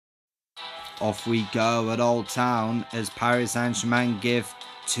Off we go at Old Town as Paris Saint-Germain give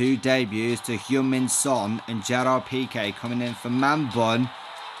 2 debuts to Heung and Gérard Pique coming in for Manbun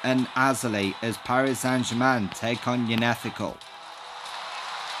and Azali as Paris Saint-Germain take on Unethical.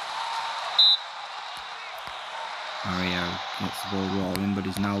 Mario gets the ball rolling, but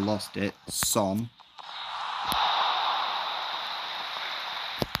he's now lost it. Son.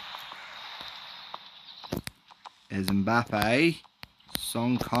 Is Mbappe.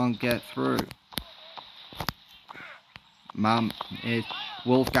 Son can't get through.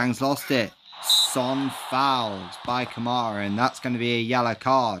 Wolfgang's lost it. Son fouled by Kamara, and that's going to be a yellow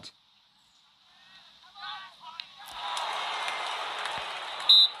card.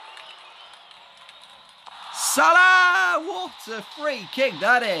 Salah! What a free kick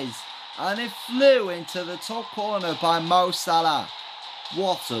that is. And it flew into the top corner by Mo Salah.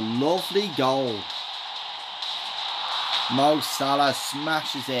 What a lovely goal. Mo Salah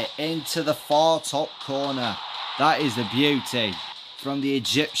smashes it into the far top corner. That is a beauty from the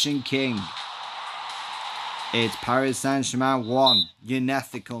Egyptian king. It's Paris Saint-Germain 1,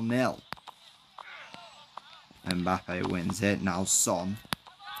 Unethical 0. Mbappe wins it. Now Son.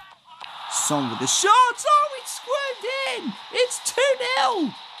 Son with the shot. Oh, it's squirmed in. It's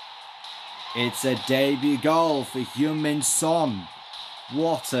 2-0. It's a debut goal for Heung Son.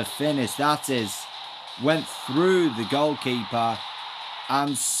 What a finish that is. Went through the goalkeeper,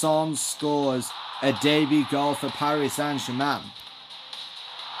 and Son scores a debut goal for Paris Saint-Germain.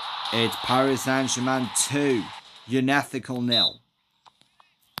 It's Paris Saint-Germain 2, Unethical 0.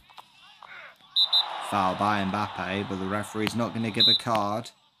 Foul by Mbappe, but the referee's not going to give a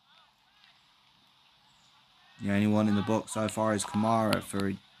card. The only one in the book so far is Kamara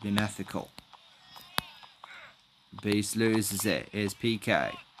for Unethical. Beast loses it. Here's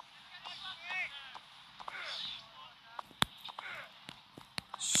Pique.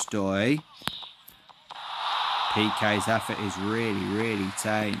 Stoy. Pique's effort is really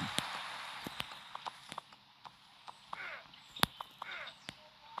tame.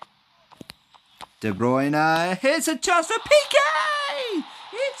 De Bruyne. Here's a chance for Pique!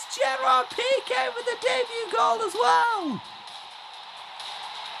 It's Gérard Pique with a debut goal as well.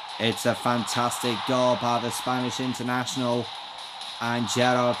 It's a fantastic goal by the Spanish international. And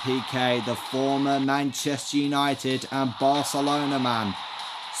Gérard Pique, the former Manchester United and Barcelona man,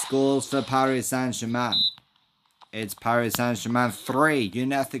 scores for Paris Saint-Germain. It's Paris Saint-Germain 3,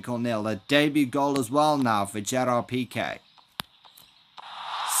 Unethical 0. A debut goal as well now for Gérard Pique.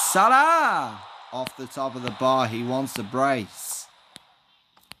 Salah! Off the top of the bar, he wants a brace.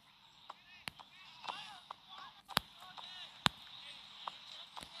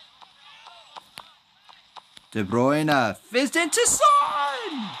 De Bruyne, fizzed into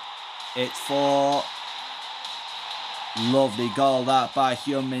Son! It's 4. Lovely goal that by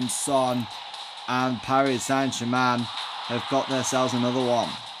Heung Son, and Paris Saint-Germain have got themselves another one.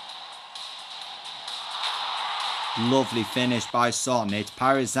 Lovely finish by Son. It's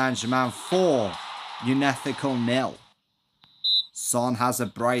Paris Saint-Germain 4, Unethical 0. Son has a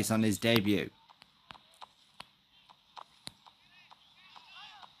brace on his debut.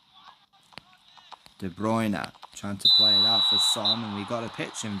 De Bruyne trying to play it out for Son, and we got a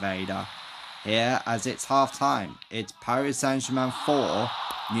pitch invader here as it's half time. It's Paris Saint-Germain 4,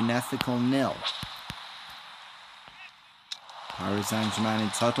 Unethical 0. Paris Saint-Germain in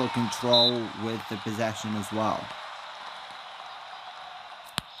total control with the possession as well.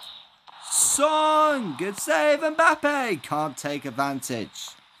 Son! Good save, Mbappe! Can't take advantage.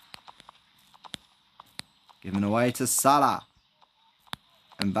 Given away to Salah.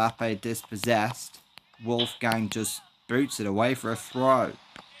 Mbappe dispossessed. Wolfgang just boots it away for a throw.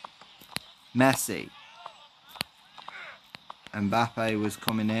 Messi. Mbappe was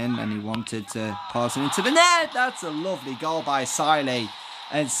coming in and he wanted to pass it into the net. That's a lovely goal by Siley.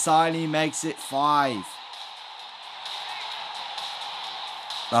 And Siley makes it 5.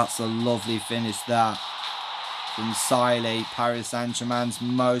 That's a lovely finish that from Siley, Paris Saint-Germain's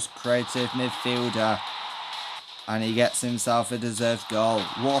most creative midfielder. And he gets himself a deserved goal.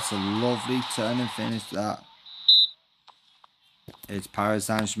 What a lovely turn and finish that. It's Paris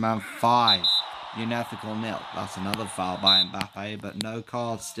Saint-Germain 5, Unethical 0. That's another foul by Mbappe, but no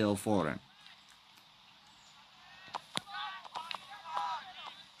card still for him.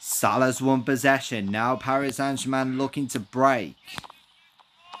 Salah's won possession. Now Paris Saint-Germain looking to break.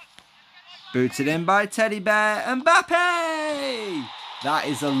 Booted in by Teddy Bear. Mbappe! That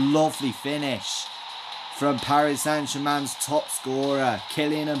is a lovely finish from Paris Saint-Germain's top scorer,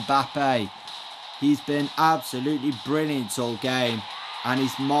 Kylian Mbappe. He's been absolutely brilliant all game, and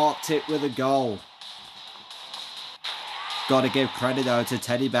he's marked it with a goal. Got to give credit though to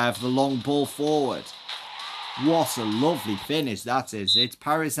Teddy Bear for the long ball forward. What a lovely finish that is. It's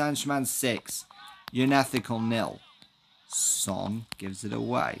Paris Saint-Germain 6, Unethical 0. Son gives it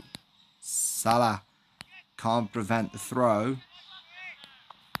away. Salah can't prevent the throw.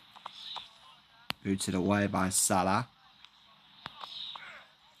 Booted away by Salah.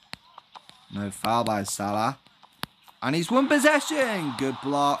 No foul by Salah. And he's won possession. Good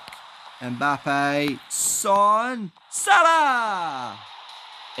block. Mbappe. Son. Salah.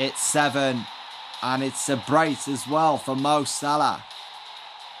 It's 7. And it's a brace as well for Mo Salah.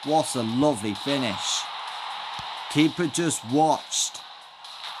 What a lovely finish. Keeper just watched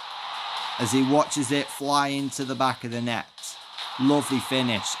as he watches it fly into the back of the net. Lovely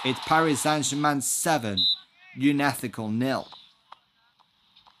finish. It's Paris Saint-Germain 7, Unethical 0.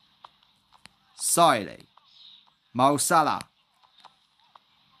 Siley. Mo Salah.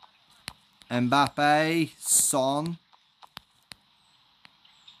 Mbappe. Son.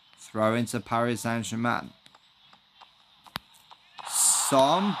 Throw into Paris Saint-Germain.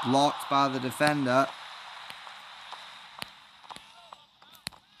 Son blocked by the defender.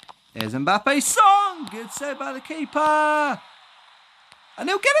 There's Mbappe. Son! Good save by the keeper. And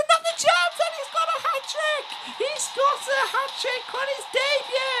he'll get another chance and he's got a hat-trick. He's got a hat-trick on his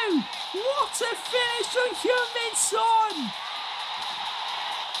debut. What a finish from Heung-min Son.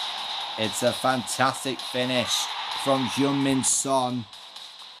 It's a fantastic finish from Heung-min Son.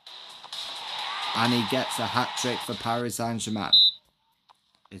 And he gets a hat-trick for Paris Saint-Germain.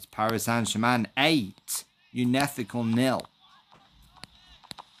 It's Paris Saint-Germain 8, Unethical 0.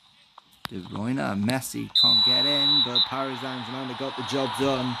 De Bruyne and Messi can't get in, but Paris Saint-Germain have got the job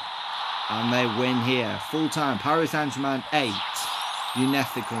done. And they win here. Full time, Paris Saint-Germain 8,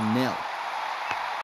 Unethical 0.